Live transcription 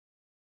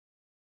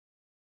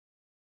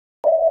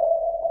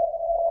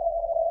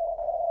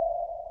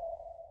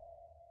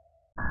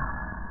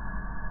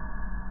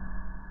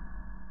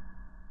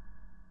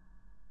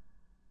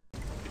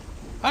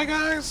Hi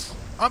guys,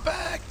 I'm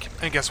back!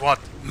 And guess what?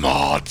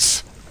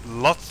 Mods!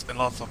 Lots and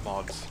lots of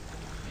mods.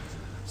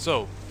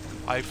 So,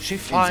 I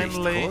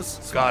finally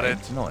got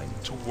it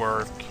to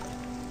work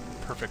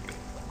perfectly.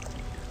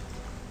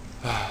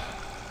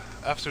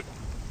 After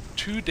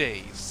 2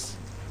 days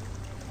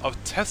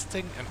of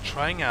testing and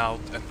trying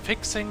out and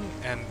fixing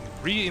and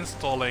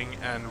reinstalling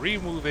and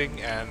removing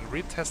and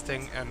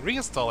retesting and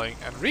reinstalling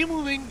and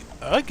removing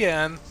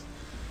again,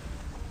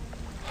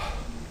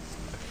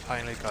 I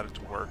finally got it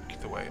to work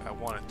the way I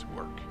want it to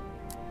work.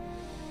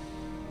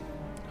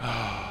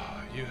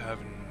 You have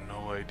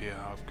no idea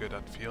how good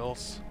that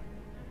feels.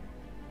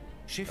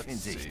 Schiff in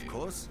Sicht,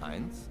 Kurs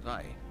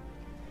 1-3.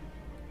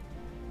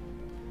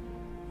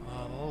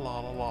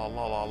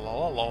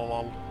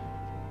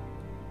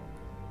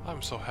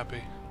 I'm so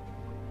happy.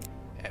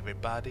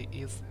 Everybody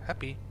is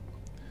happy.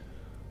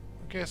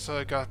 Okay, so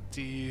I got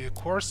the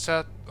course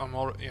set. I'm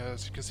already,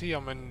 as you can see,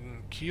 I'm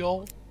in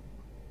Kiel,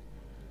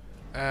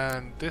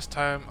 and this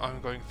time I'm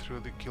going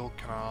through the Kiel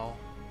Canal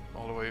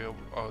all the way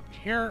out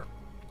here.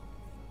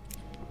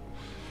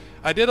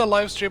 I did a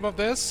live stream of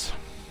this.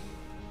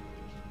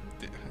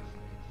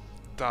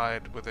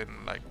 Died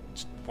within like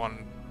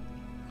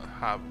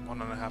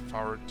 1.5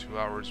 hour, 2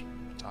 hours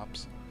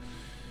tops,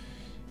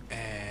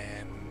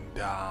 and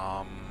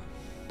yeah.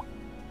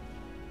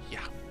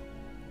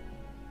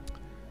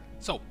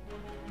 So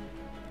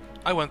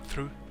I went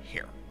through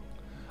here.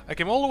 I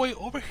came all the way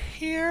over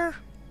here,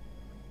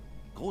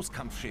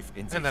 Großkampfschiff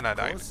in Sicht, and then I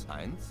died. Kurs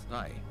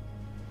 1-3.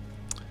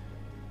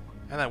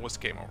 And that was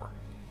game over,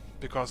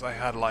 because I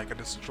had like a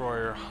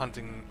destroyer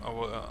hunting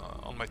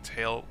on my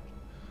tail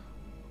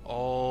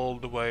all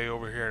the way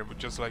over here. It was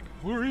just like,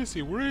 where is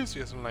he? Where is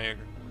he? And I'm like,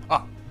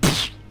 ah,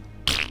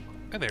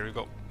 and there we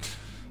go.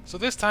 So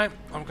this time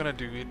I'm gonna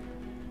do it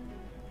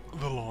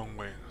the long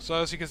way. So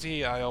as you can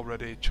see, I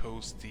already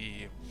chose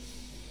the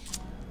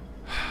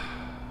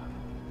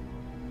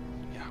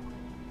yeah,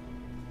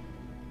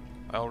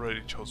 I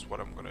already chose what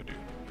I'm gonna do.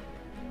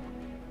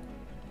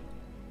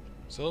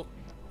 So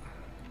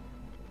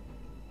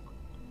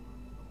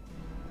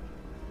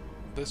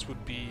this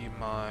would be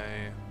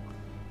my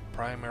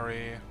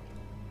primary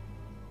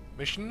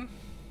mission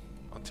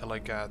until I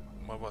got,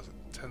 what was it,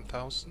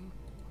 10,000?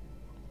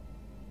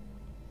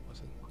 Was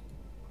it?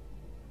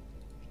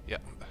 Yeah,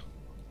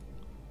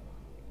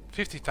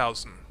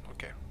 50,000.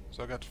 Okay,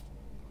 so I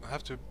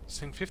have to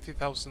sink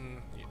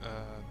 50,000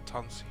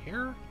 tons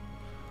here,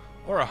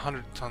 or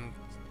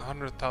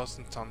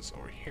 100,000 tons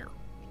over here.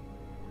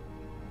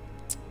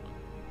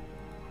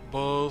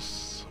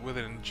 Both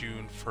within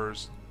June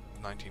 1st,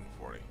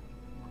 1940.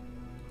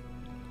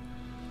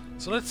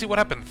 So let's see what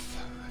happens,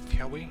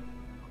 shall we?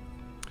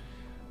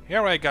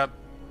 Here I got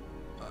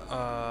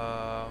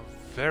a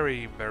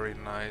very, very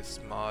nice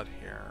mod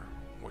here,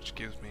 which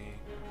gives me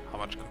how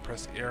much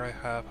compressed air I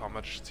have, how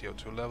much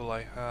CO2 level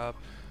I have,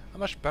 how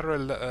much better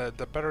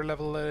the better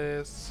level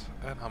is,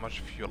 and how much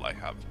fuel I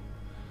have.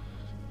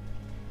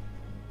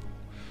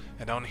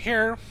 And down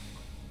here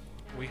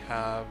we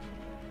have,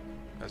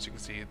 as you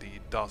can see, the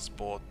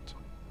U-båt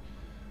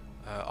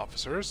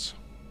officers.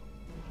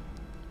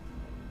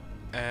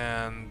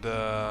 And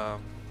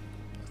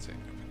let's see if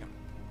we can.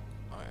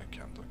 Oh, I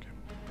can't. Okay.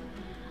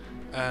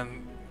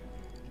 And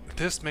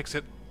this makes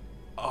it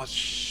a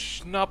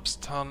schnapps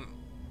ton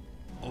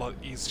a lot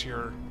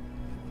easier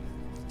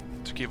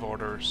to give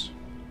orders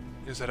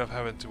instead of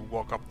having to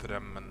walk up to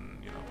them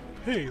and, you know,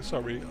 hey,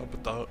 sorry,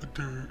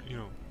 you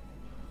know.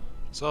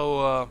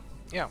 So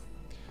yeah,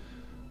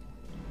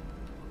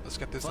 let's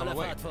get this on the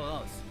way.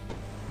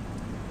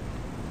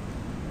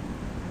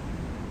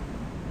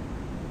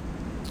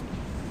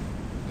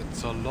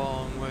 It's a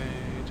long way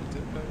to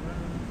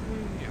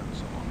Trevaily, and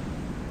so on.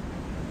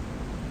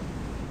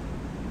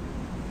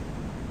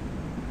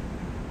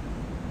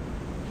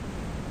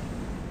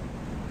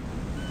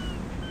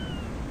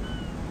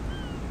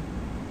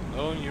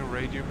 No new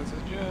radio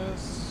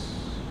messages.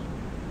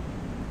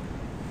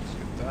 Let's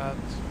get that.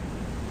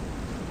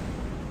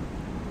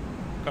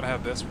 Gotta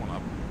have this one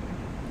up.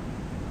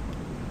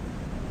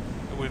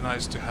 It would be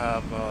nice to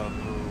have a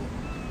little.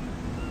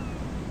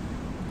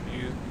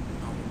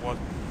 What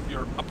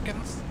you're up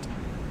against.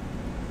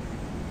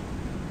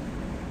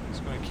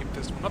 Just gonna keep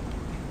this one up.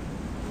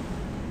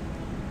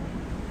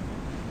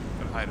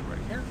 Gonna hide it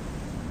right here.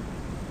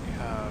 We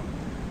have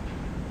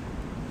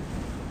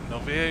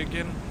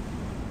Norwegian,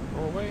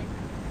 Norway.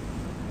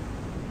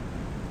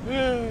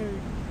 Yay!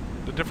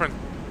 The different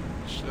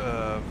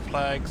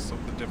flags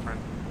of the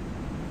different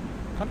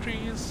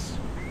countries.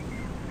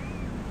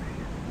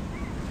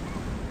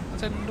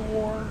 Let's end the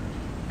war,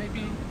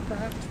 maybe,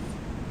 perhaps.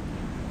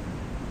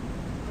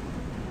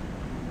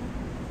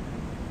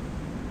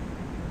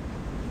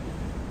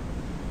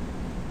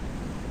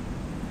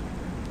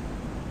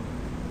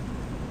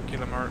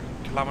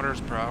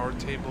 Kilometers per hour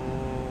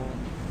table,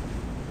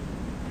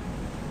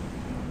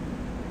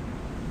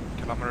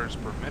 kilometers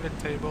per minute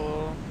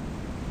table,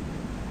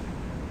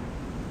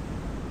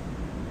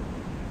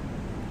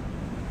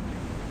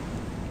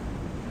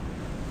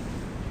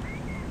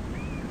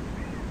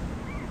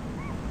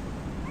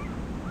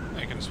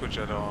 switch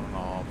it on and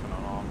off and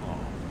on and off.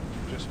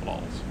 Just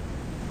flaws.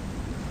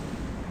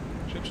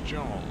 Ship's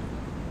journal.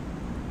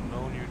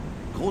 No new...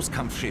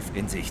 Großkampfschiff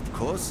in Sicht.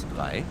 Kurs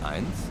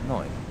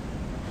 319.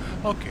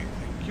 Okay,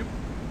 thank you.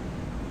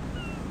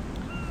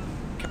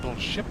 Capital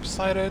ship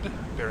sighted.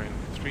 Bearing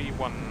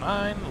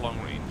 319.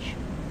 Long range.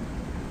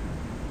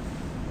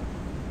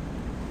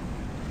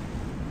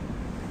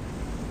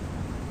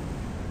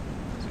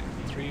 Let's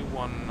see,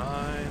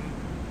 319.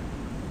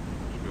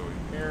 Should go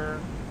here.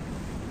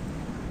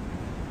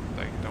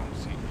 I don't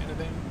see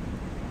anything.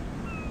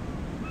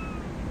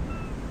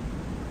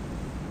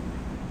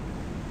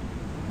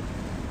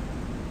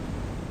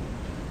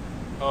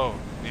 Oh,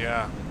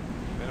 yeah.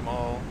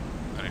 Minimal.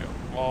 There you go.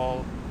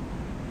 Wall.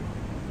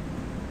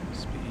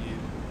 Speed.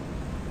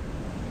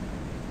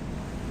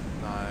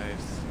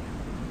 Nice.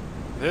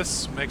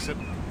 This makes it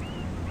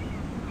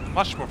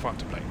much more fun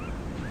to play.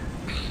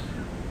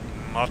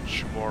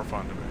 Much more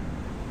fun to play.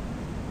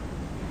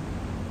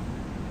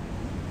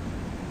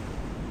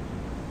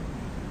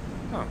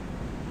 Oh.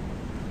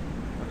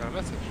 I got a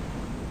message.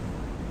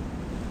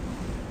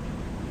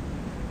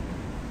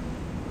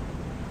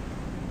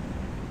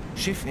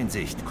 Schiff in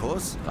Sicht.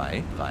 Kurs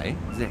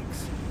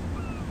 336.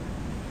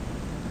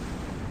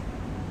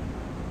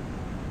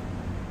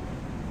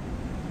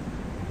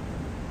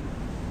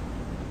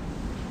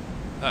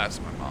 That's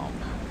my mom.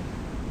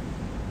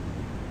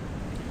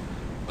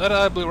 But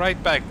I'll be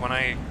right back when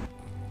I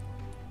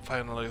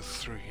finally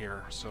through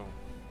here, so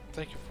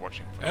thank you for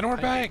watching. And we're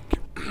back!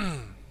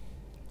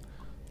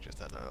 Just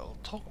a little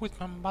talk with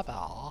my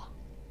mother.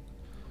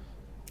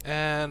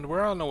 And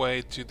we're on the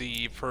way to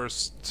the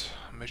first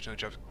mission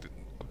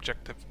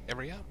objective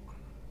area.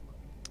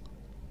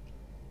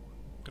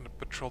 Gonna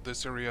patrol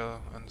this area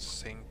and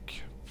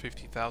sink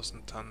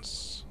 50,000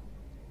 tons.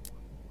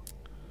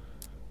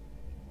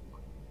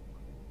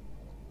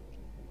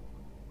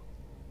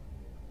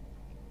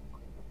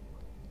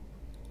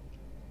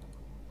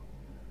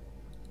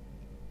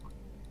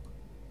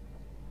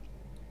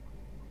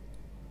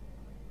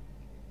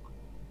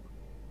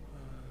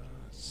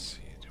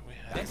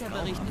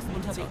 Wetterbericht ist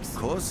unterwegs.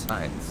 Kurs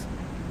 1.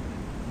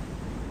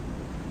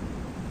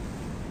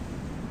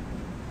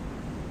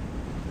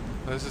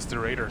 This is the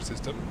radar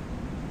system.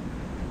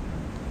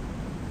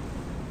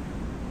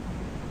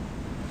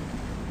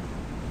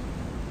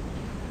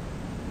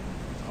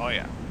 Oh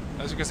yeah.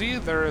 As you can see,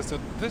 there is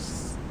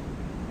this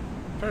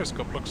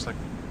periscope looks like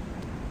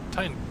a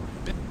tiny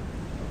bit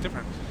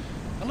different.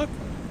 And look!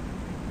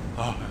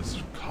 Oh, it's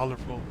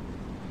colorful.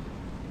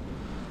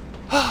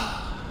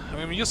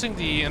 I'm using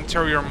the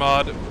interior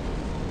mod.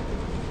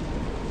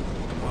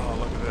 Wow,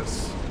 look at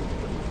this.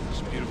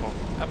 It's beautiful.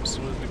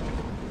 Absolutely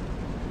beautiful.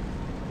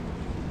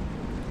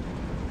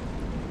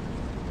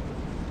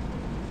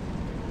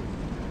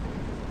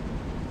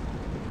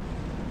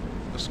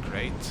 Looks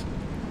great.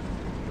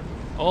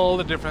 All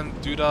the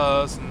different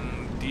doodas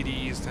and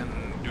DDs and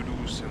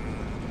doodoo's and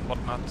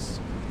whatnots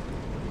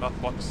and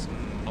notbots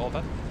and all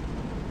that.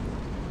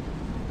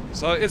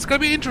 So it's gonna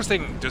be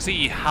interesting to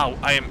see how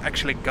I am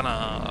actually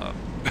gonna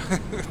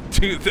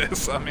do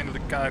this. I mean,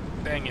 god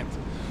dang it.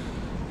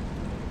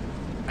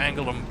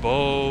 Angle and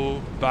bow,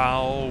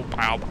 bow,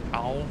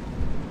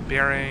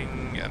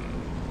 bearing and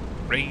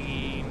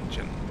range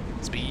and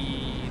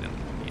speed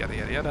and yada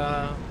yada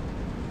yada.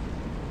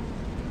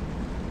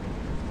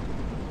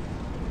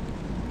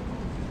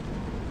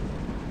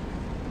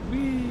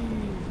 Whee!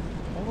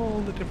 All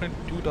the different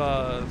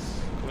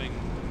doodas going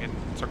in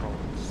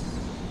circles.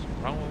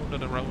 Round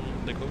and around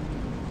they go.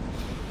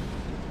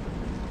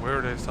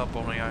 Where they stop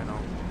only I know.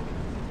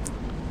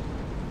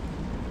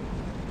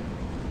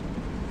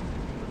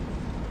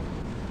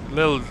 A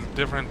little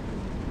different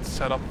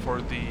setup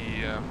for the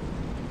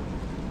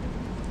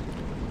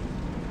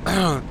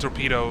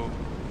torpedo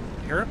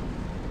here.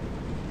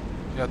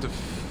 You have to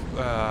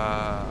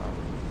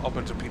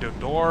open torpedo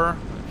door,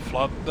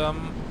 flood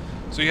them.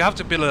 So you have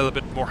to be a little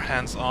bit more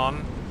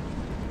hands-on.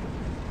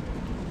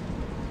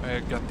 I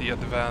got the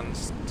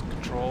advanced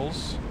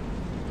controls.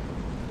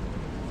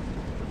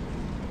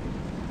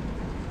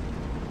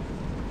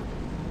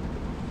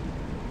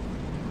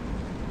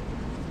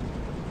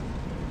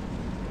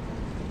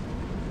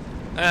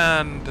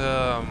 And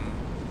let's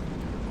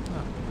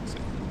see.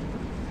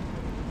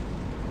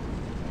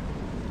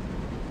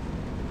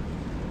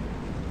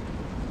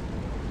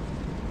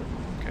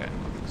 Okay,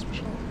 nothing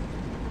special.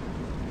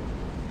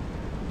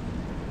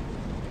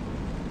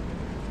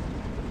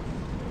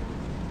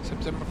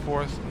 September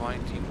 4th,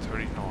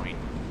 1939.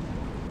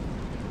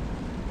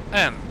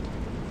 And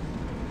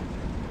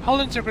hull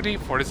integrity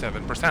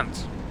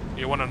 47%.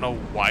 You wanna know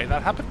why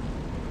that happened?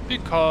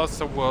 Because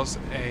there was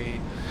a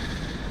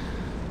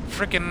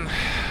frickin'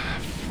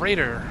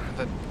 freighter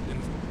that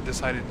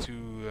decided to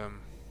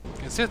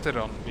insisted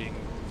on being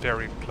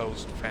very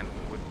close friend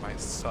with my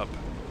sub.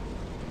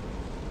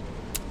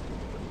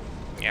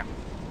 Yeah.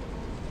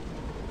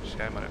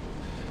 Shame on it.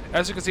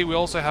 As you can see, we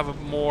also have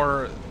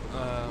more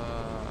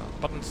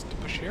buttons to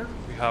push here.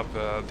 We have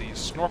the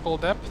snorkel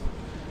depth,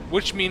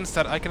 which means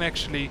that I can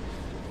actually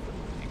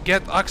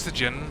get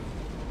oxygen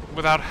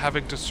without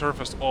having to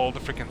surface all the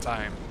freaking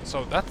time.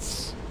 So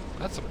that's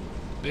a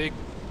big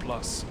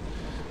plus.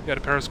 You got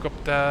a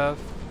periscope dive,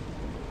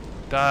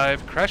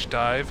 crash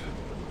dive,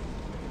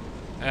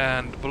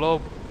 and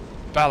below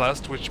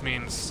ballast, which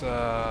means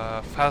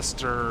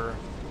faster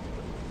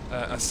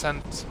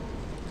ascent.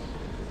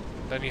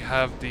 Then you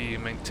have the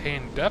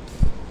maintain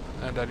depth,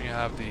 and then you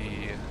have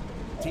the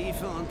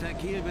Tiefe unter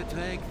Kiel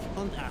beträgt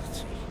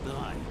 80, 3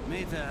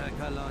 Meter, Herr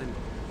Kaloin.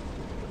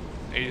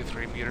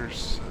 83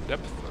 meters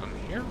depth on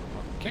here.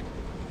 Okay.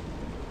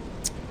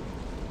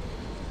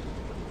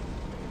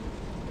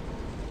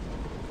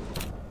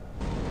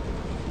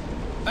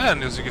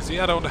 And as you can see,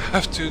 I don't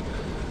have to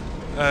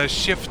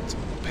shift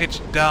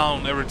pitch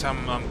down every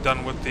time I'm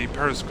done with the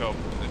periscope.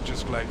 It's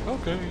just like,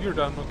 okay, you're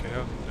done.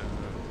 Okay.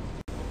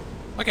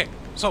 Okay,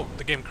 so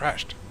the game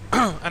crashed.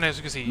 And as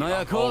you can see,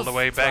 I'm all the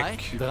way back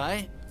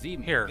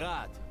here.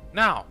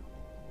 Now,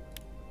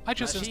 I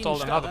just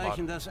installed another mod.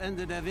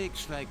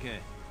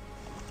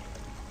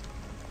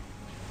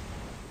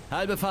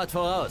 Halbe Fahrt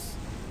voraus.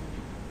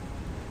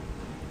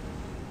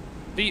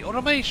 The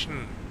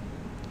automation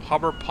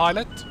hover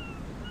pilot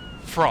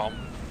from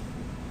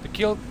the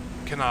Kiel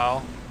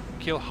Canal,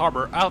 Kiel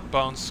Harbour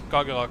outbound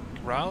Skagerrak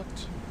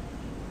route.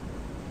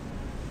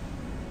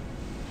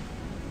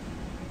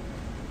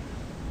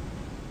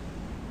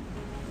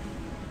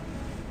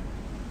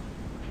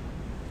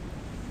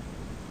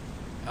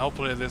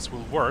 Hopefully this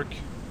will work.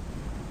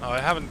 I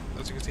haven't,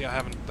 as you can see, I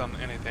haven't done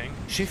anything.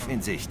 Schiff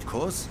in Sicht,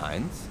 Kurs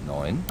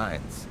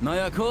 191.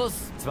 Neuer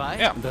Kurs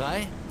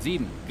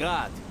 237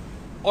 Grad.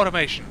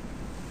 Automation.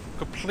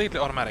 Completely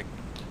automatic.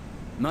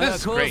 Neuer This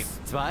is great. Kurs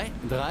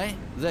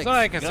 236 So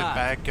I can sit Grad.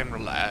 back and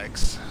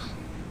relax.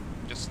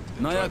 Just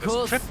Neuer enjoy this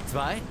Kurs trip.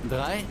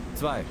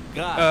 232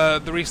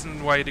 Grad. The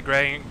reason why the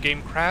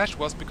game crashed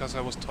was because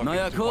I was talking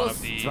Neuer to one Kurs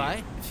of the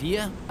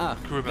 248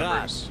 crew Grad.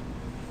 members.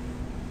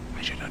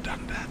 I should have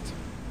done that.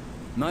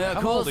 Neuer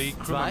Have all Kurs the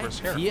crew members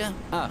here.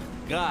 248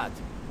 Grad.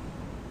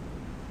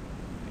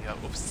 Yeah,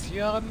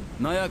 Offizieren.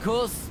 Neuer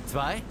Kurs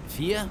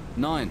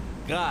 249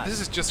 Grad. This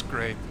is just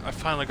great. I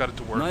finally got it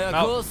to work. Neuer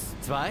Now, Kurs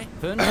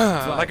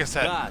 252 like I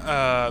said,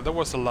 Grad. there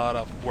was a lot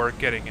of work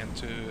getting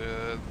into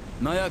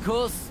Neuer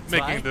Kurs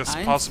making this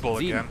possible 217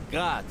 again.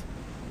 Grad.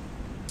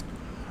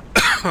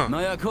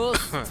 Neuer Kurs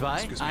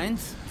Excuse me.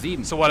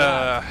 217 So what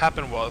Grad.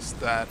 happened was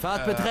that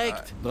Fahrt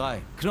beträgt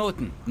 3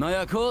 Knoten.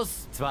 Neuer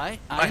Kurs 217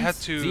 I had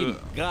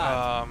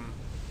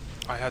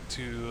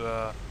to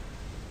Grad.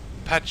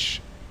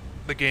 patch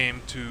the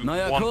game to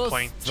Neuer Kurs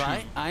 1.2.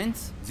 217 And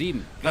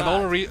Grad. the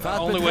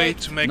only way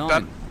to make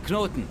 9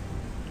 Knoten.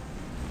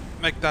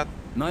 that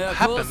Neuer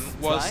happen Kurs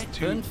was to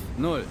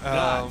 250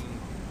 Grad.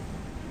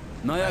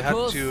 Neuer I had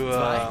Kurs to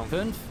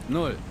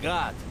 250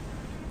 Grad.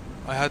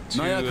 I had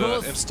Neuer to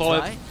Kurs install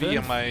it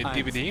via my 251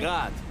 DVD.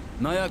 Grad.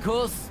 Neuer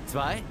Kurs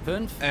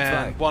 252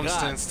 And once the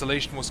Grad.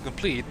 installation was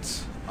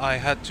complete, I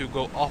had to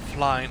go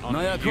offline on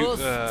Neuer Kurs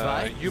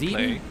Uplay,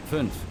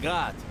 275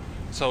 Grad.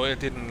 so it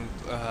didn't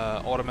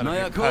Neuer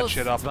automatically Kurs patch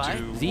it up to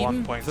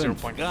 275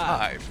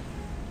 1.0.5.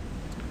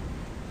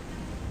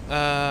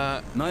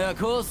 Neuer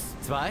Kurs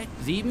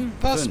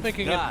 275 Thus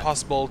making it Grad.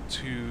 possible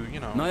to, you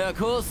know, Neuer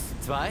Kurs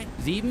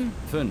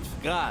 275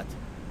 Grad.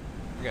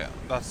 yeah,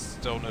 that's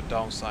the only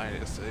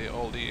downside is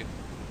all the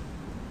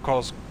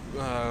course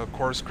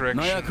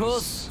corrections. Neuer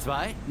Kurs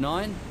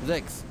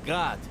 296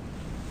 Grad.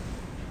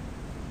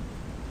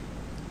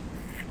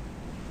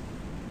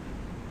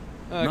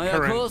 Neuer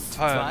Current Kurs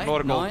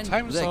nautical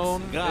time 296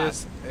 zone Grad.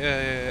 is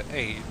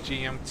a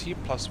GMT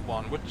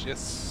 +1, which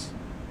is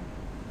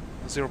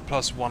 0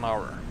 + 1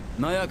 hour.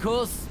 Neuer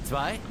Kurs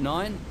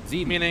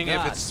 297 Meaning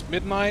Grad. if it's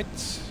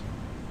midnight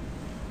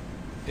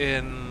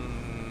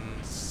in,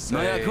 say,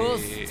 Neuer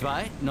Kurs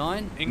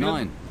 299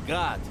 England,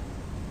 Grad.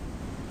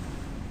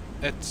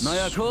 it's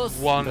Neuer Kurs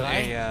 1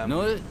 a.m.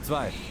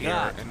 302 here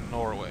Grad. in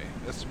Norway.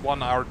 It's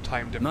 1 hour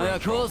time Neuer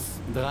differential. Kurs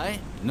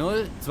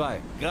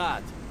 302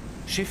 Grad.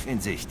 Schiff in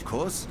Sicht,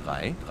 Kurs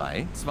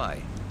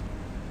 332.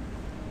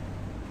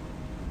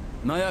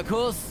 Neuer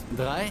Kurs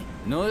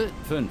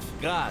 305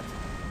 Grad.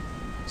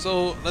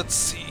 So let's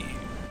see.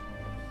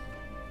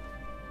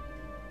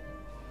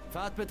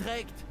 Fahrt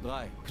beträgt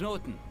 3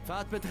 Knoten.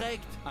 Fahrt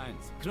beträgt 1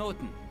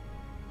 Knoten.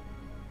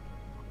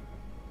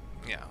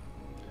 Yeah,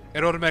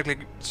 it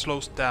automatically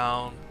slows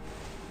down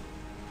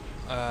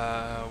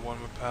when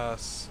we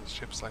pass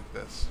ships like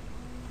this.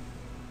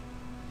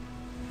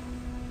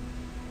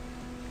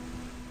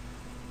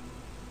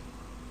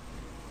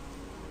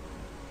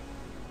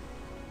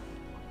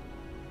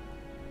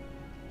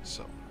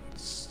 So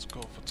let's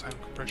go for time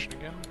compression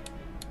again.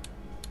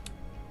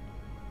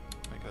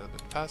 Make it a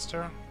bit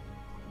faster.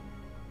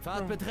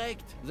 Fahrt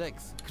beträgt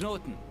 6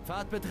 Knoten.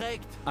 Fahrt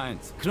beträgt 1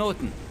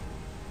 Knoten.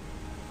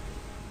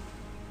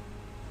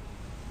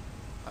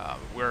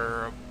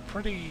 We're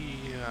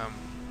pretty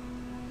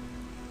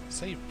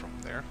safe from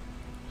there.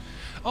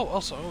 Oh,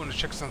 also I want to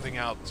check something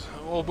out.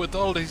 Well, with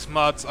all these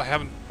mods, I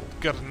haven't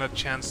gotten a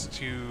chance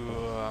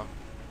to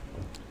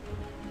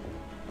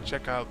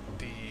check out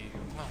the.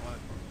 Oh,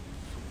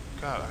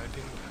 God, I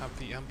didn't have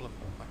the emblem.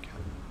 Okay.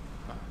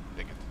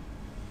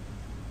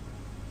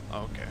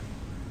 Okay.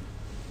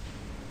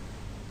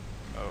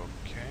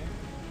 Okay.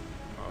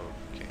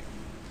 Okay.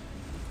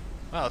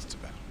 Well, that's too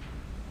bad.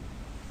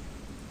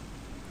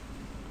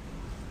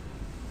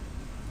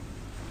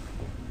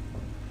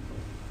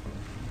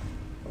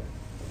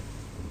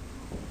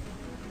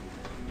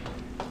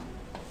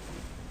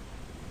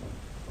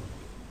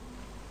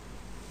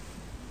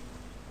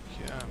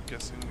 Yeah, I'm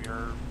guessing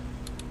we're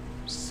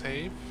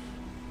safe.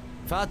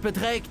 Fahrt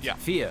beträgt Ja.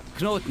 4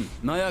 Knoten.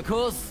 Neuer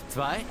Kurs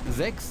 2,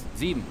 6,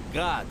 7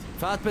 Grad.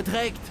 Fahrt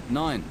beträgt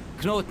 9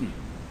 Knoten.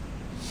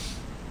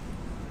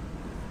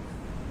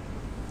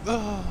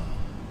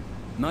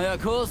 Neuer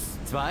Kurs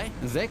 2,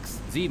 6,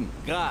 7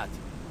 Grad.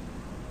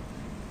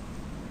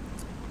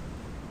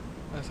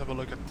 Let's have a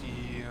look at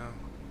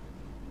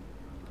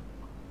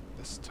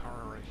this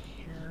tower right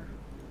here.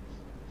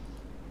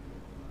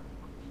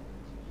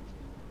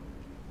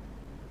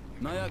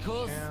 Neuer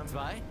Kurs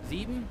 2,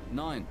 7,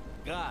 9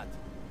 Grad.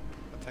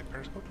 Attack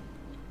periscope.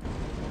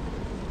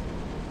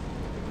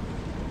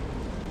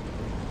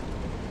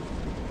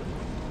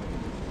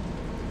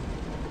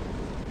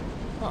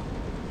 Huh.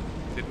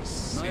 Didn't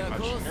see Neuer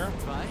much Kurs here. 2,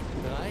 3,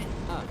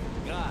 8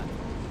 Grad.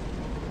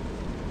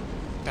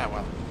 Ah,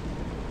 well.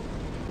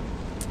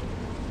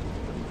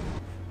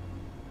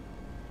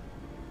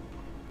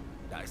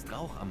 Da ist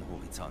Rauch am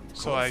Horizont.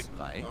 So I Kurs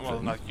 3, will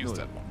 5, not use 0.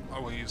 that one. I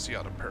will use the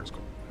other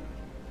periscope.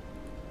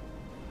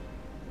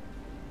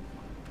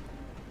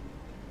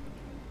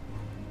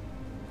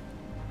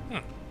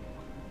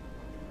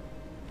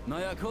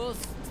 Neuer Kurs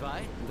 2,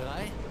 3,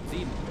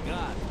 7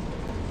 Grad.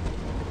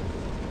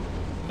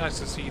 Nice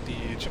to see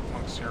the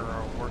chipmunks here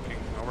are working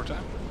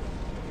overtime.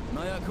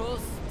 Neuer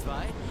Kurs 2,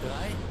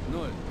 3,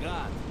 0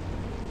 Grad.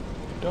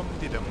 Dum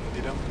de dum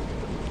de dum.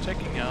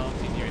 Checking out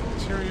the new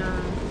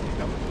interior.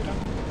 Dum de dum.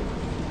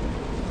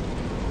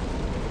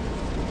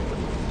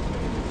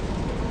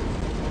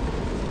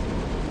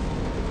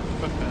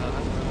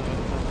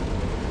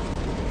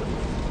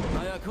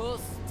 Neuer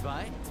Kurs 2,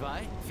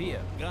 2,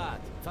 4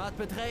 Grad. Fahrt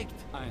beträgt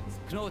 1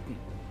 Knoten.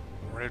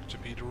 Ready to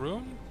beat the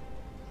room?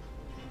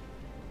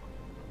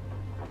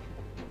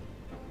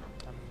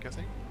 I'm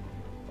guessing.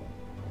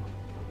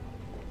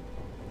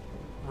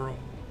 Room.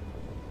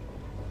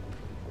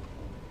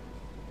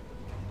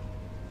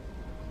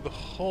 The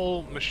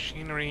whole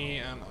machinery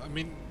and I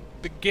mean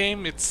the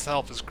game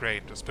itself is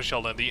great,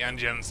 especially the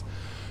engines.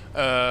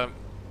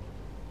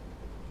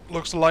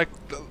 Looks like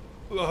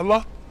a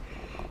lot.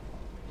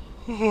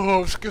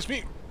 Oh, excuse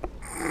me.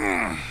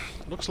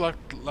 Looks like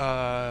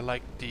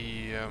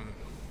the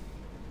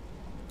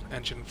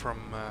engine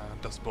from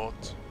Das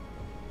Boot.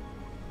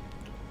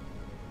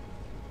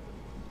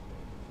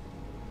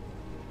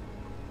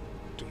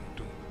 Dum,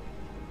 dum.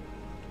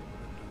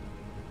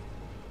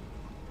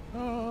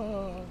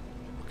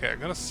 Okay, I'm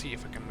gonna see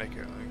if I can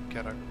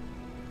get a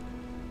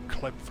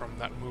clip from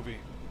that movie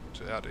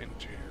to add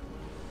into here.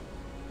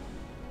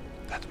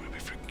 That would be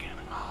freaking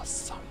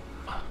awesome.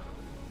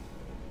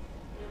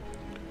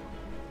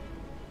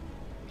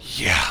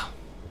 Yeah.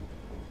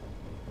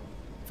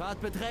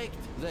 Fahrt beträgt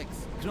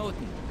 6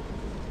 Knoten.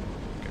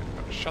 Okay, I'm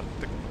gonna shut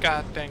the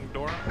goddamn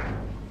door.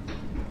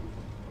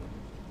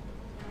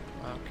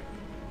 Okay,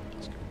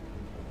 let's go.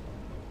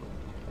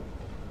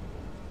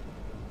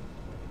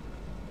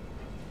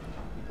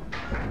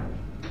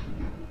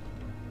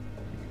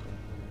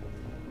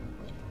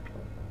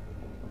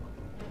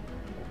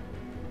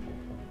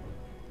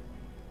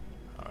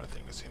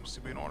 Everything seems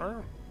to be in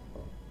order.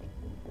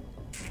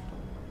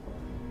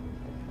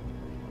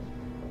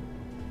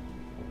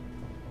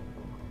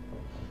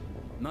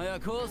 Neuer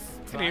Kurs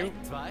 2, 2,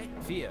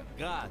 4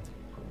 Grad.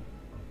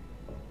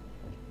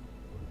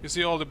 You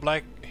see all the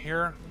black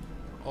here?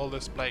 All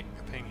this black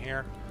thing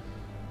here?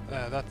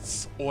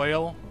 That's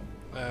oil,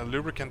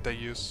 lubricant they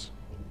use.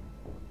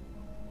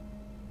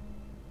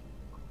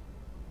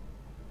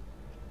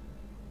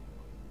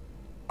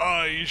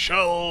 I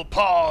shall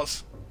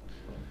pause!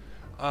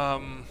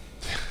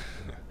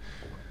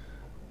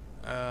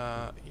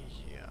 Yeah.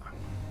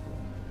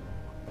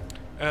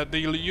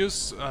 They'll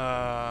use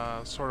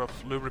sort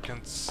of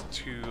lubricants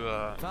to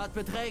Fahrt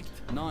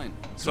beträgt 9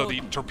 so the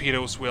Knoten.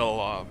 torpedoes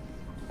will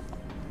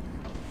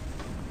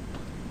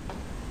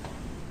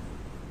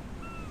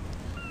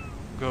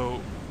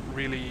go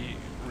really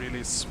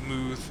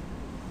smooth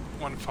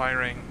when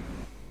firing,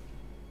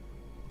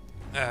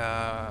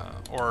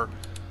 or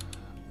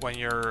when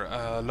you're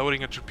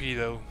loading a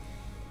torpedo.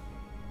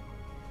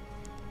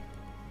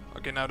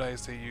 Okay,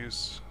 nowadays they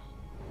use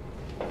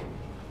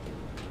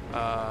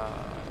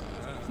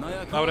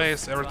Neuer Kurs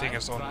nowadays everything 2,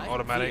 is on 2,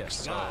 automatic, 4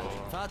 so Grad.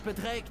 Fahrt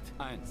beträgt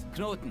 1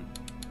 Knoten.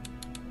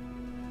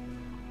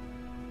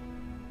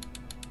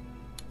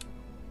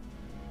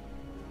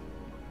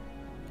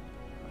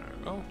 there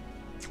we go.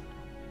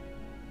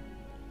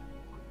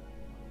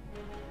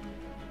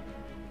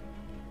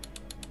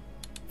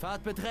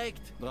 Fahrt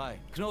beträgt 3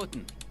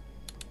 Knoten.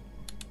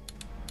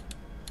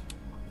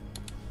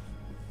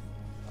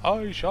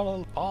 I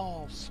shall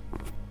pass.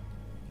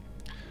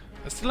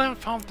 I still haven't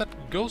found that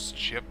ghost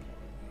ship.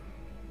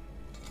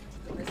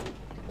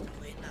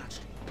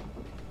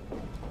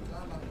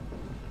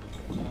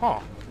 Huh.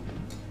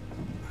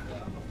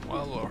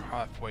 Well, we're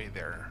halfway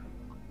there.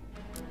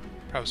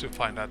 Perhaps we'll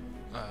find that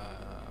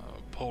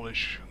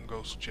Polish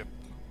ghost ship.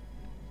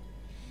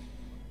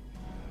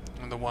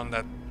 And the one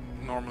that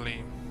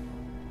normally...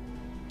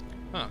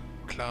 Huh.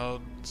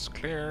 Clouds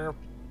clear.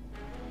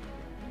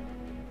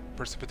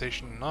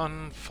 Precipitation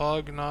none.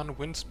 Fog none.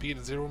 Wind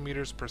speed 0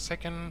 meters per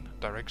second.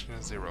 Direction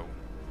is 0.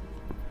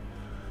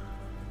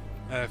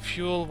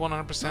 Fuel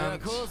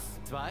 100%.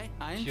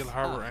 Kiel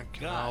Harbour and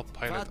Canal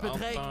pilot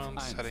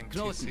outbound. Setting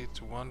TC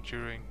to 1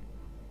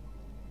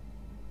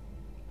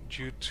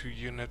 due to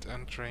unit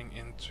entering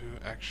into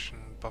action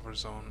buffer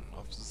zone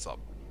of Zab.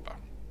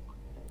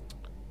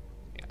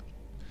 Yeah.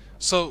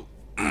 So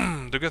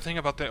the good thing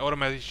about the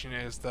automation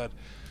is that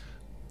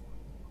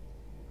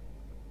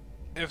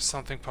if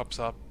something pops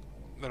up,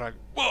 they're like,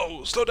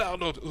 "Whoa, slow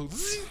down!"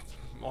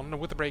 On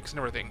with the brakes and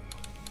everything.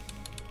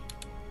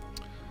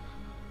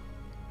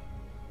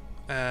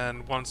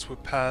 And once we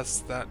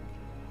pass that,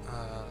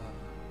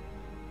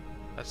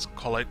 let's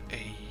call it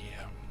a,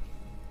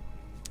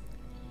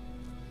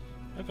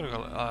 I'm gonna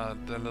call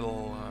it the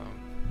little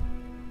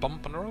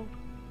bump on the road.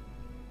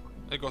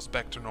 It goes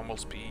back to normal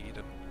speed.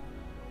 And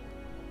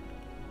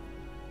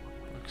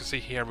you can see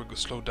here we go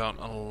slow down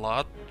a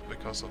lot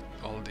because of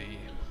all the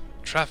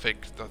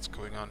traffic that's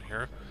going on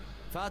here.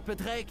 Fahrt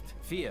beträgt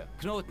 4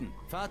 Knoten.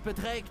 Fahrt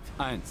beträgt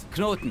 1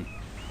 Knoten.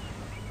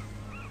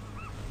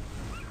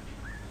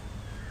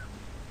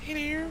 Hey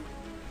there!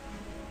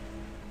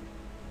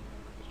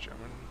 The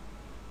German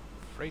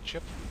freight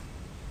ship.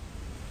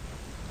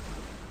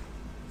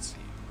 Let's see.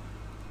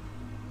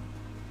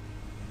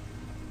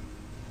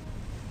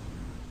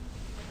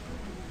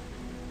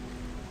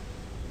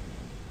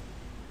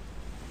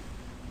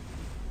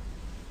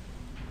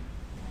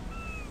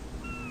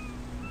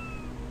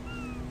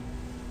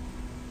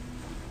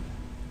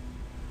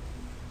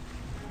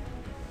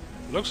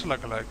 Looks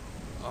like a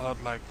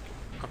lot like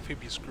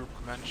amphibious group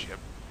command ship.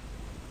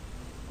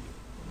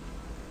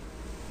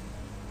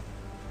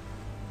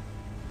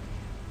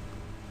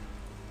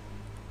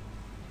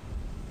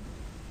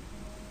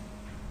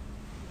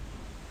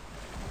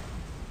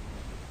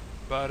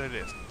 But it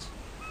isn't.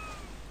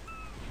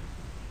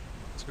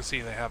 As you can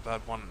see, they have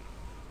that one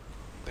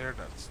there.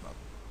 That's not.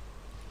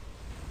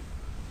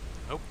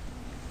 Nope.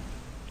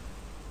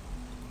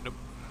 Nope.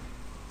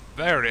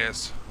 There it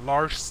is.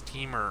 Large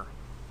steamer.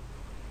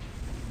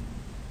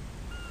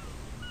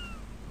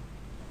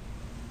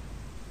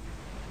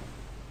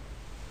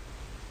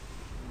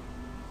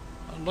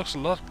 It looks a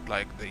lot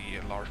like the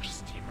large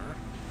steamer.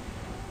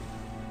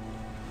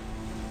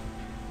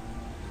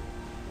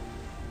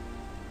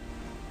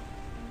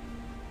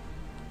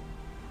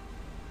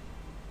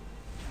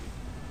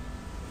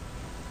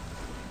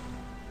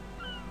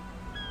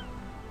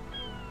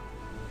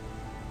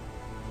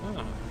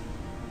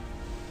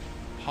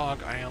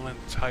 Hog Island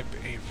Type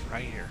A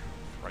freighter.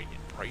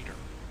 Freighter.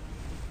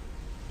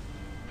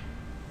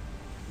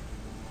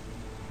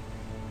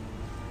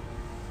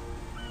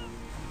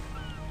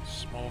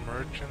 Small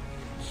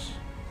merchants.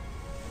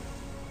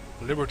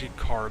 Liberty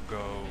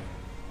Cargo.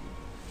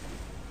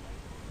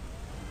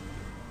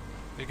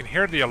 You can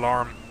hear the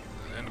alarm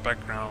in the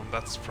background.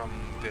 That's from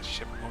this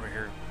ship over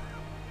here.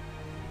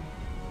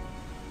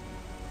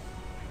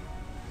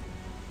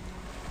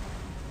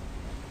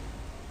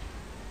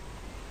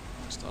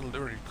 It's not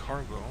Liberty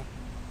Cargo.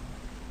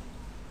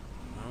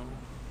 No.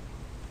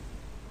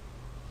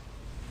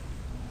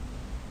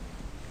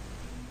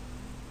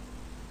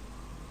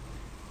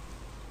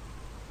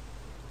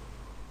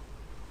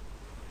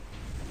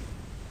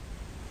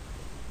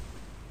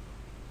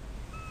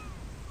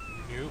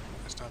 Nope,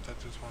 it's not that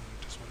this one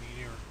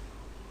here.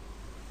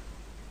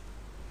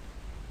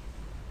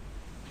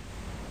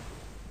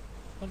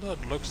 Although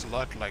it looks a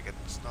lot like it,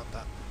 it's not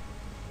that.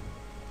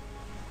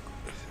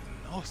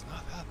 No, it's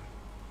not that.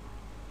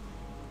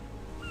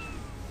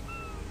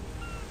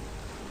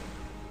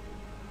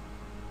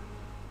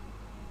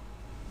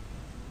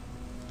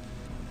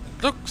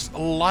 Looks a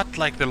lot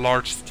like the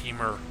large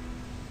steamer.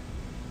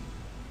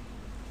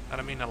 And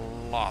I mean a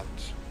lot.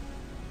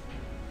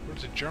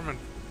 Where's the German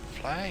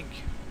flag?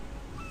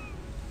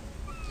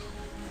 Oh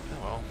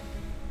well.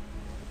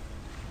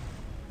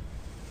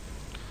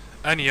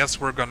 And yes,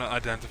 we're gonna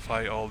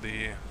identify all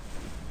the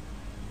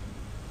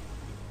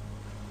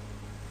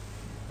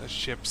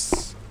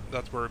ships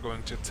that we're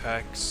going to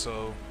attack,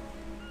 so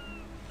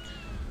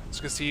as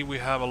you can see we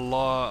have a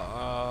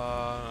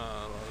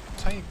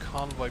tiny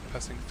convoy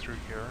passing through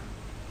here.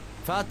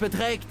 Fahrt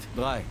beträgt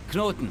 3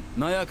 Knoten.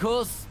 Neuer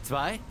Kurs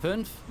 2,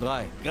 5,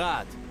 3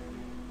 Grad.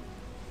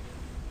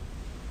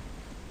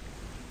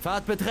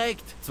 Fahrt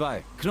beträgt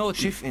 2 Knoten.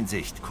 Schiff in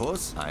Sicht.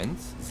 Kurs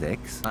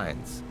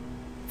 161.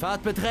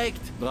 Fahrt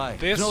beträgt 3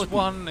 This Knoten.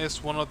 one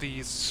is one of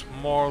these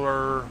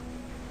smaller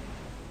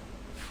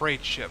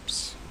freight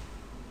ships.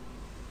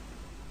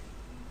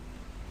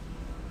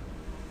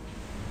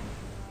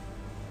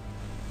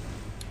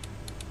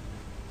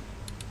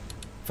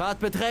 Fahrt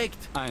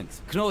beträgt 1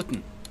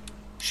 Knoten.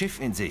 Schiff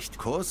in Sicht.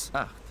 Kurs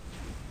 8.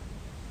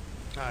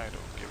 I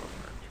don't give a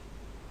fuck.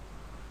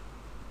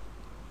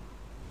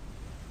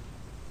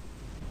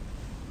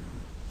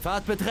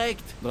 Fahrt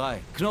beträgt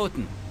 3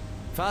 Knoten.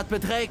 Fahrt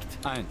beträgt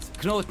 1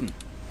 Knoten.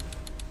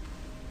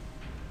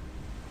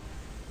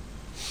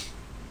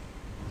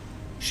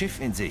 Schiff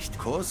in Sicht.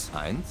 Kurs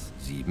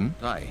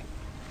 173.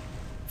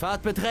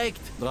 Fahrt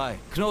beträgt 3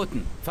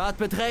 Knoten. Fahrt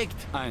beträgt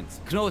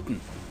 1 Knoten.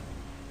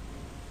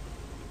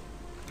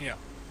 Ja.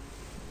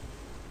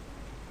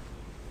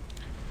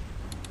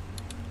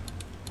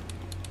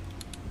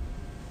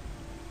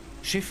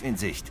 Schiff in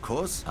Sicht.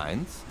 Kurs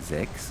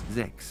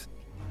 166.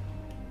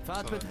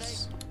 Fahrt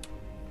beträgt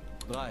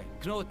 3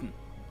 Knoten.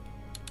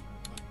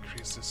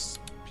 Increase the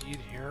speed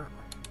here.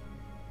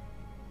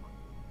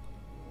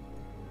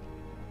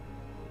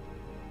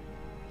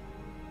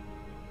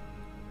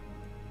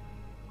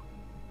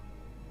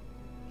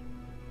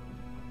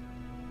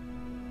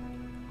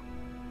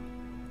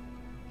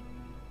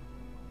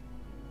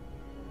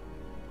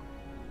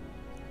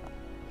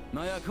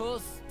 Neuer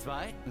Kurs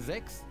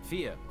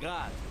 264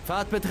 Grad.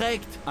 Fahrt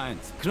beträgt 1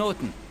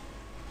 Knoten.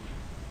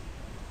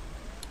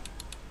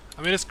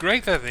 I mean, it's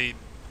great that they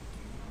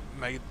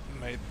made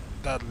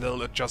that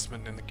little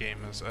adjustment in the game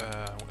as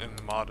in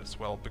the mod as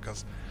well,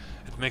 because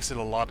it makes it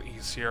a lot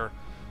easier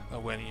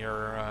when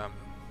you're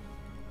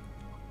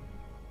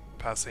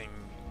passing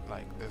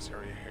like this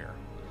area here.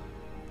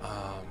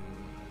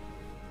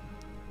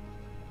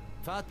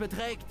 Fahrt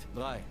beträgt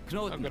 3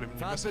 Knoten.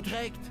 Fahrt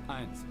beträgt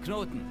 1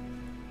 Knoten.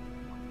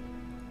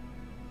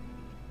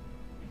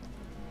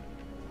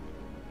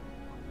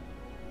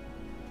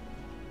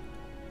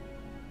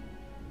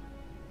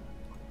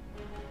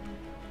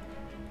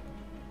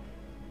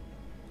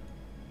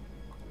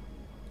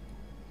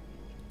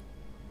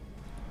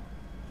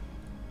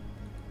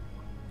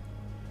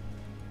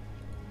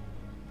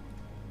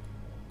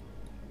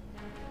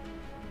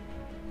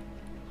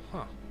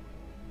 Huh.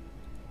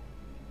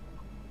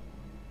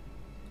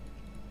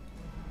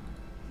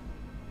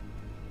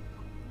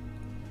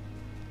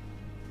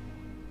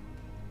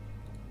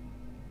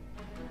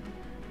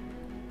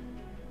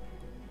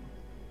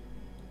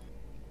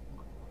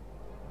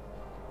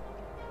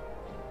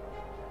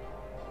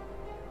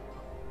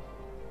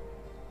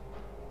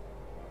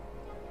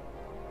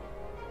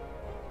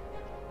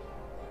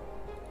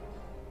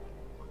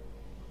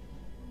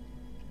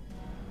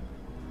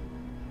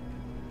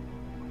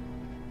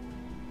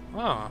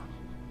 Ah.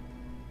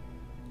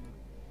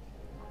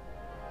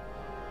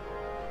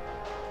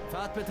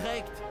 Fahrt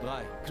beträgt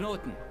 3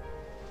 Knoten.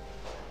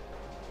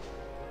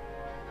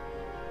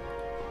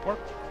 Port.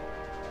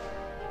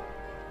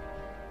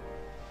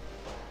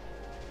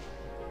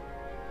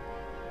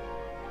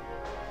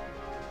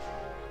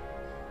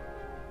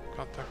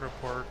 Contact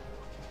report.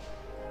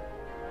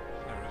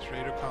 There is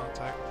radio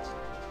contact.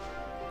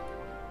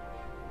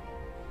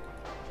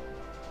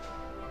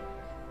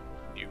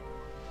 You.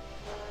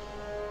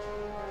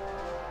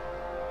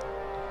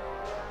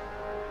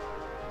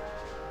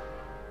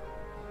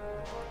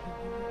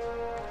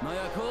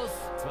 Neuer Kurs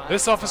 2.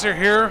 This officer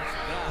here,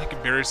 I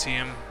can barely see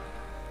him.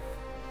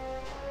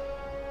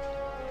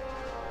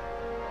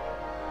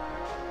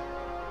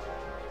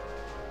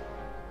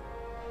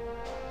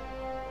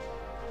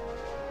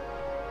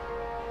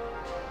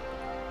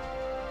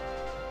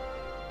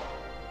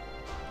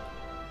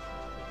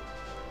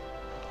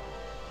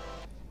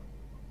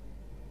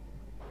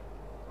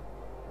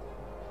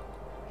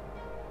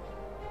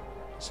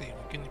 Let's see, we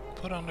can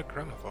put on the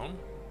gramophone.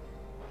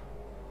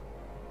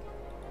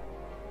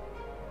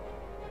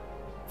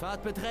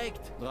 Fahrt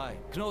beträgt 3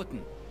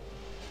 Knoten.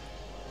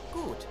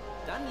 Gut,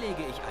 dann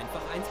lege ich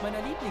einfach eins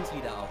meiner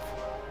Lieblingslieder auf.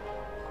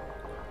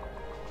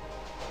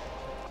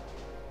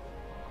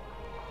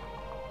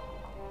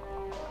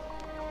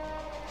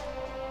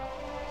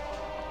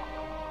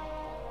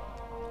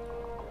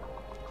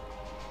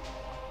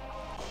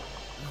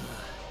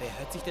 Wer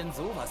hört sich denn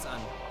sowas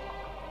an?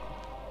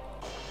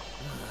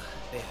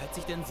 Wer hört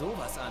sich denn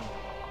sowas an?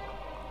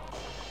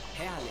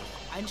 Herrlich,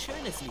 ein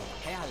schönes Lied,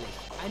 herrlich,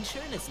 ein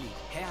schönes Lied,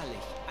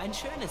 herrlich, ein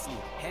schönes Lied,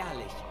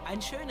 herrlich,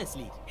 ein schönes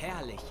Lied,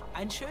 herrlich,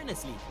 ein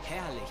schönes Lied,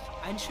 herrlich,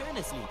 ein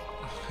schönes Lied.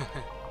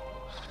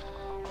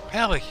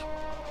 Herrlich!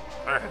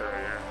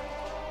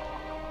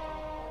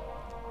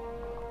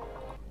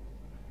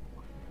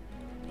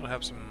 Gonna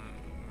have some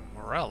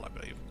morale, I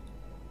believe.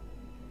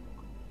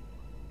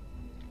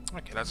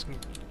 Okay, let's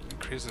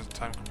increase the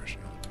time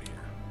compression a little bit here.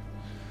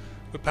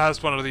 We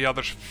passed one of the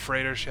other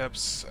freighter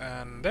ships,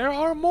 and there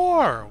are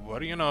more! What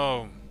do you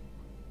know?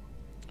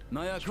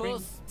 Neuer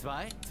Kurs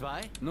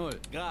 220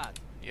 Grad.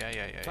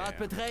 Yeah. Fahrt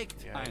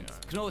beträgt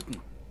 1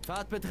 Knoten.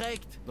 Fahrt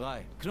beträgt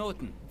 3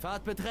 Knoten.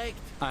 Fahrt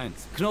beträgt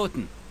 1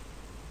 Knoten.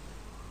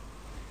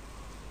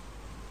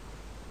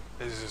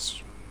 This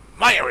is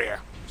my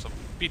area! So,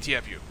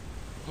 BTF you.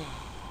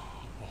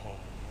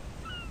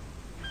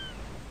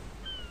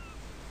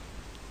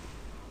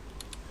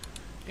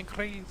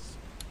 Increase.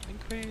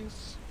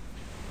 Increase.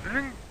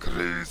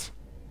 Increase.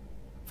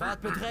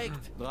 Fahrt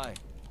beträgt 3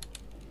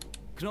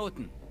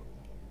 Knoten.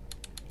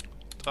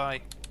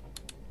 3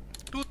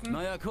 Knoten.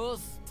 Neuer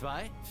Kurs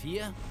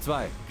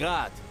 242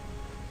 Grad.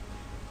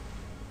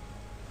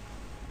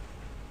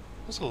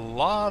 There's a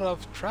lot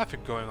of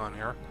traffic going on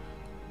here.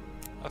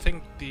 I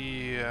think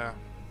the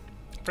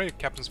freight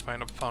captains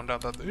found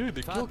out that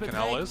the Kiel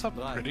Canal is a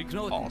pretty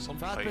awesome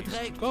place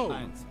to go.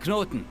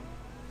 Knoten.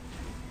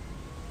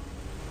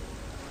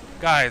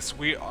 Guys,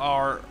 we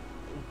are...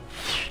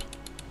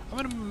 I'm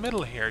in the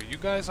middle here. You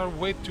guys are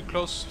way too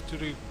close to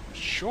the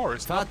shore.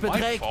 It's not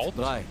my fault.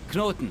 3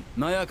 Knoten.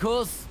 Neuer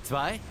Kurs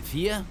 2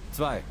 4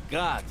 2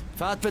 Grad.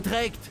 Fahrt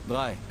beträgt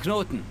 3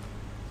 Knoten.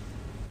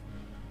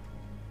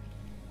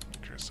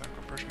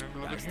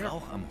 Da ist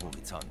auch am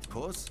Horizont.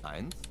 Kurs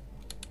 1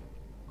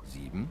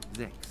 7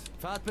 6.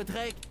 Fahrt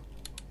beträgt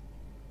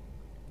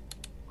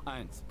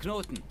 1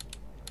 Knoten.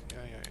 Ja.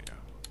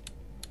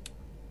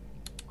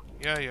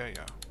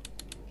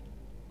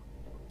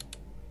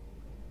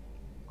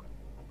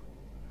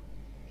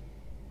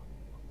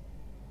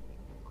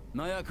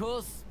 Neuer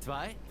Kurs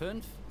 2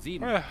 5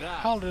 7 Where the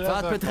hell did Grad.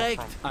 Fahrt that come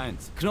beträgt from? 1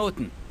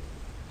 Knoten.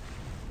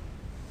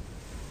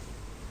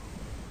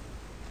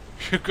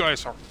 You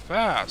guys are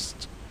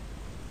fast.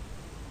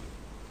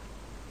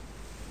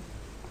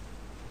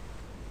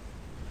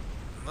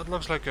 That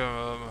looks like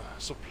a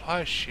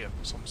supply ship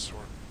of some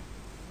sort.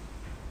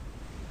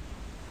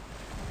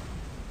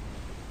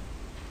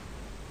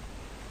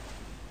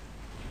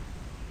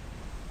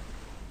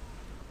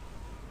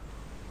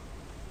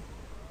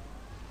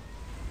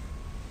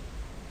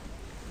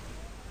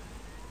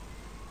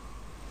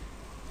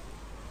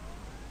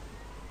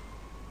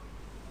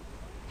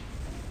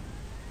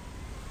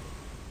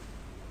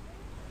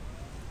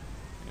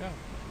 Yeah,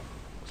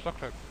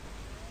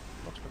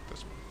 looks like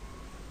this one.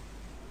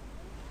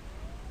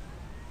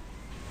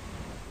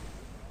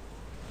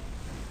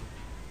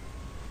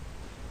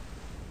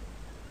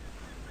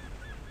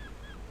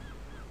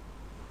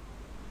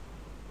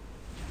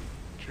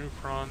 True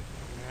front,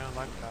 yeah, I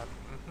like that.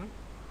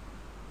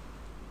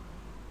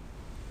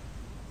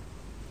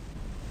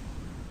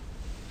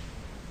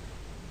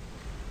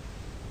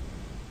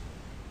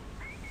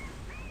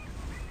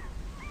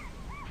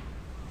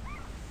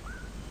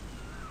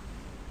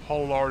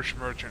 Whole large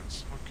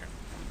merchants, okay.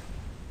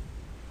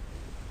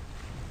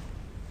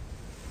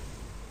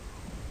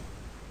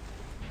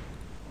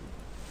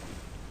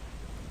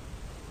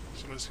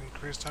 So let's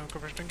increase time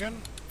conversion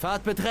again.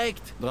 Fahrt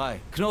beträgt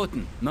 3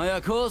 Knoten.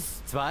 Neuer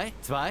Kurs 2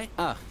 2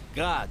 8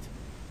 Grad.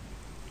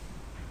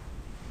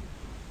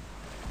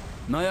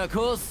 Neuer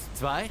Kurs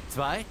 2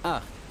 2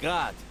 8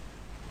 Grad.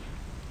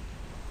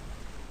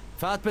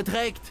 Fahrt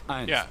beträgt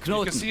 1 Yeah, Knoten.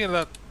 you can see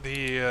that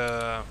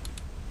the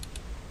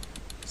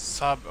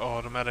sub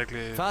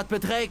automatically Fahrt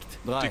beträgt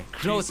 3 Knoten.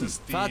 decreases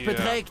the Fahrt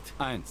beträgt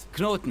 1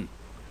 Knoten.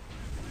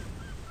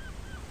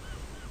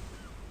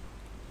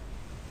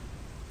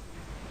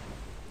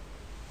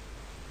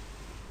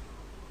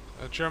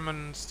 a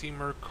German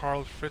steamer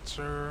Karl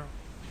Fritzer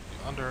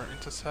under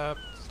intercept,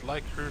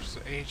 Likers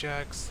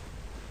Ajax.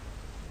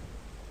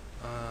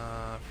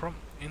 From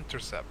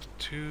intercept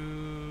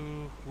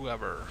to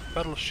whoever.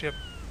 Battleship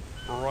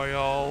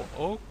Royal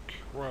Oak,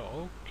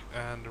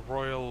 and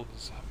Royal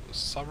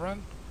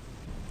Sovereign.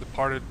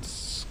 Departed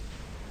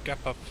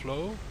Scapa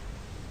Flow.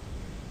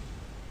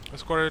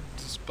 Escorted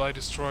by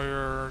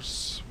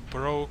destroyers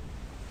Broke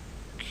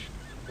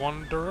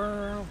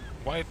Wanderer,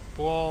 White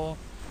Wall,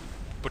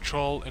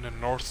 patrol in the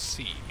North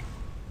Sea.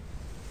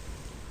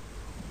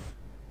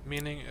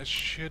 Meaning it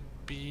should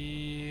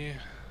be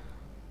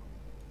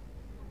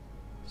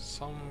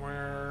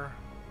somewhere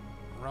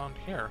around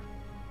here.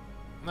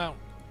 Now,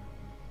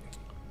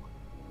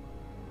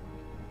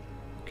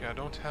 okay, I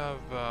don't have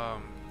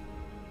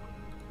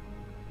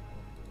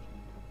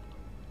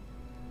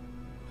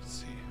let's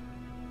see.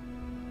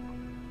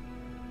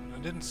 I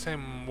didn't say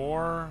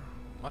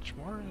much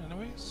more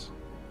anyways.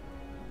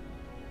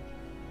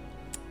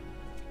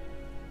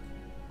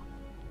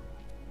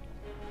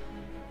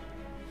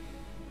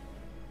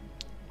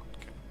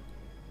 Okay.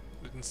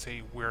 Didn't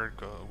say where it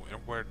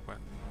went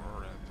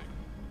or anything.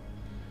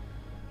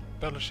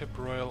 Battleship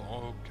Royal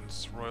Oak and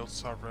Royal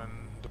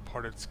Sovereign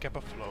departed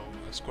Scapa Flow,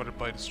 escorted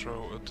by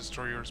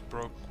destroyers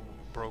Broke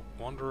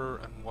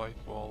Wanderer and White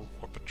Wall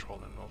for patrol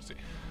in North Sea.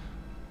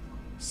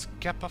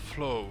 Scapa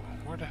Flow.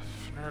 Where the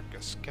fnerk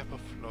is Scapa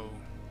Flow?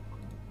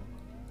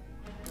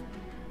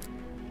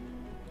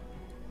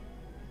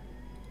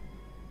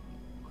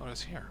 Oh,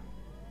 it's here.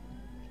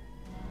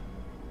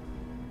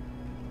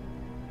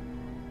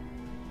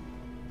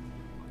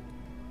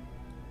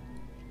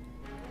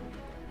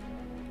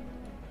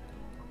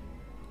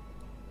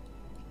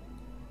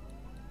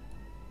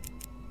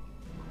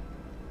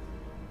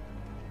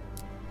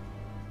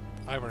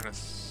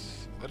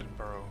 Iverness,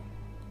 Edinburgh.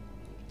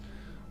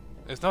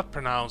 It's not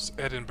pronounced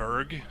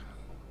Edinburgh.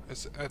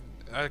 It's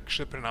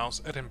actually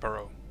pronounced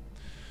Edinburgh.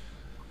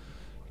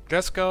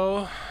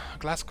 Glasgow.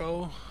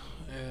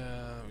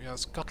 Yeah,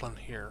 Scotland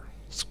here.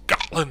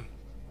 Scotland.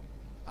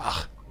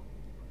 Ah.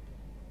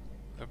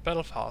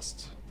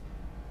 Belfast.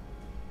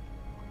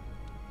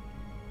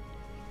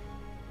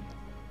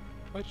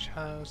 Which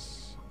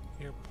has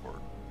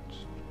airport.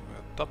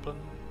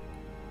 Dublin.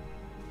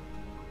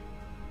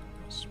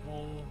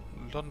 Small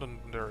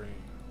Londonderry.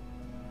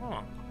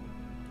 Huh.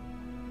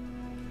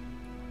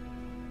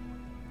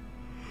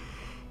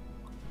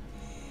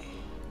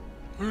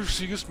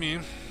 Excuse me.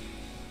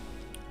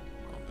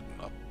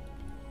 Up.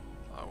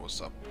 I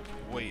was up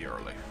way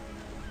early.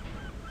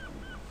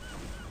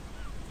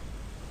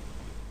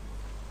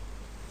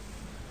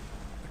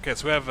 Okay,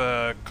 so we have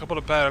a couple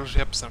of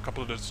battleships and a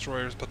couple of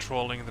destroyers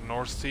patrolling the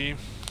North Sea.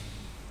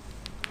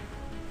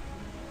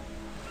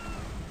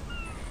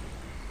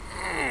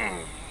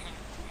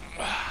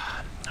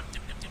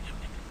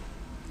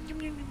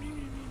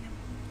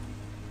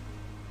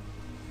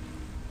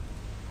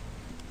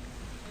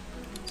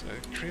 So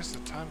increase the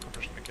time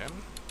compression again.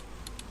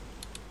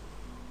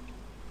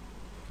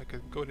 I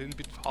could go a little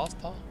bit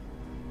faster.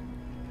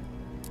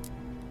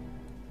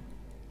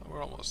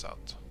 We're almost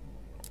out.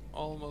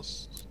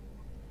 Almost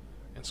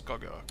in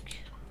Skagerrak.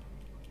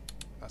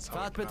 That's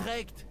how Fahrt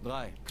beträgt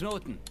 3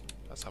 Knoten.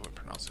 That's how we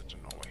pronounce it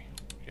in Norway.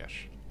 Yes.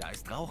 Da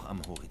ist Rauch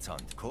am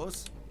Horizont.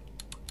 Kurs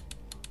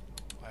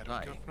I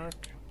don't give up,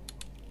 Nerk.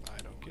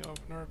 I don't give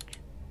up, Nerk.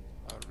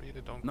 I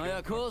really don't Neuer give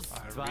up. Kurs,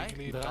 I 2,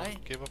 really 3.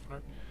 don't give up,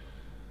 Nerk.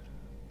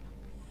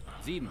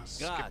 7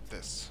 Skip Grad.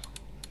 this.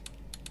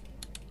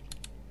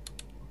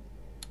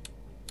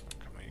 Oh,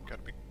 come on, you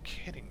gotta be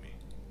kidding me.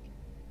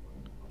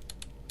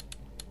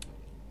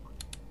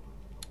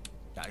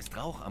 Da ist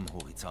Rauch am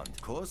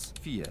Horizont. Kurs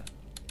 4.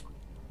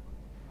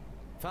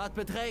 Fahrt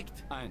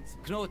beträgt 1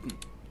 Knoten.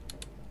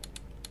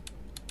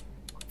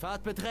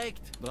 Fahrt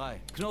beträgt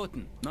 3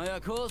 Knoten. Neuer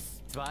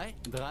Kurs 2,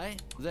 3,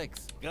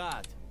 6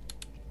 Grad.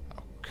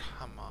 Oh,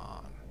 come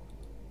on.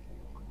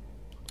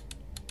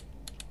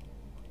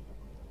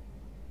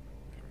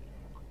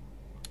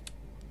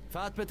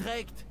 Fahrt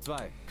beträgt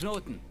 2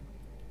 Knoten.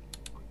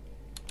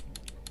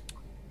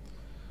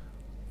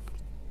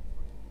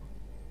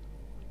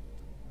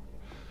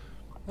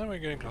 Then we're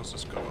getting close to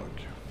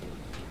Skagerrak.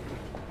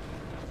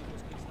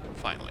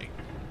 Finally.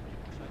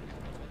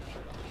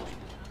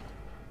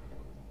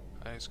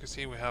 As you can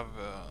see, we have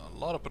a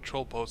lot of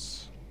patrol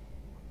posts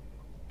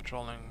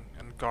patrolling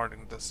and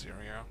guarding this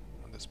area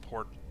and this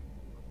port.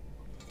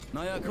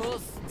 Neuer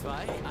Kurs 2,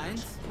 1,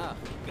 8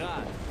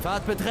 Grad.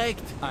 Fahrt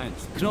beträgt 1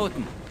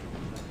 Knoten.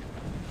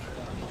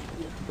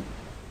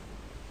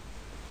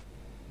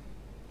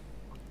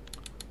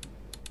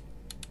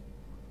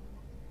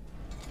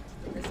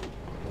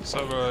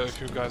 So if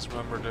you guys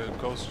remember the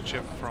ghost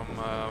ship from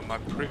my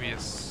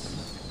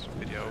previous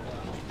video,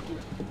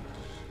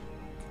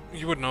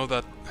 you would know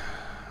that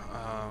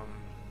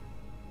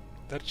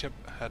that ship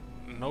had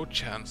no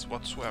chance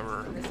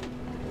whatsoever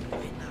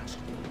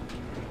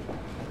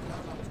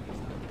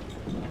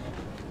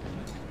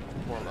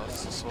for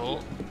us, so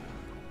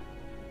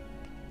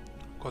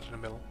caught in the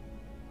middle.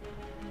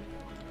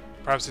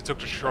 Perhaps he took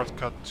the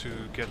shortcut to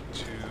get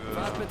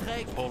Fahrt to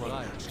beträgt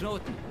Poland. 3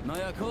 Knoten.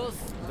 Neuer Kurs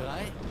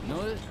 3, 0,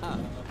 8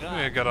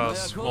 Grad. We got a Neuer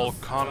small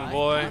Kurs,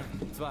 convoy,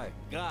 2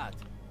 Grad.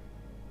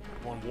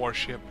 1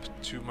 warship,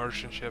 2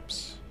 merchant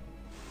ships.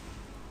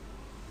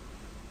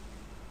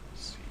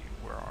 Let's see,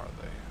 where are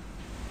they?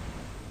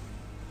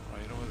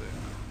 Right over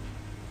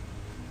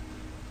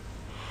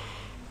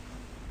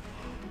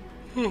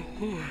there.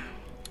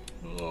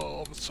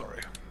 Oh, I'm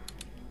sorry.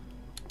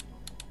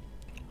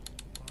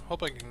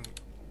 Hope I can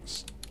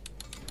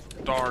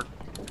start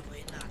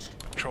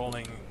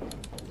patrolling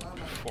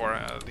before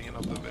the end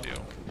of the video.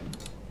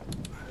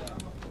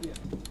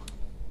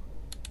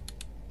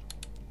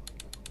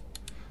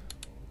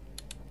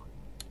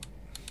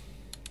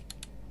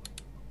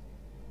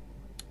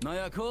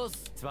 Neuer Kurs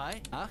 2,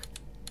 8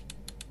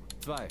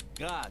 2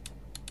 Grad.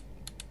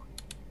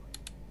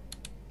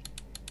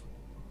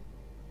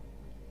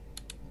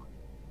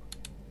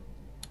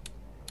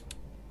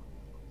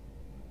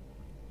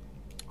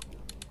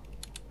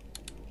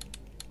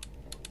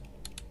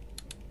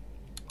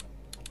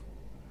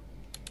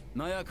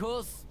 Neuer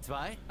Kurs 2,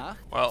 8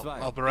 Well, 2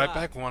 I'll be right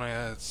Grad. back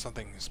when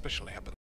something especially happens.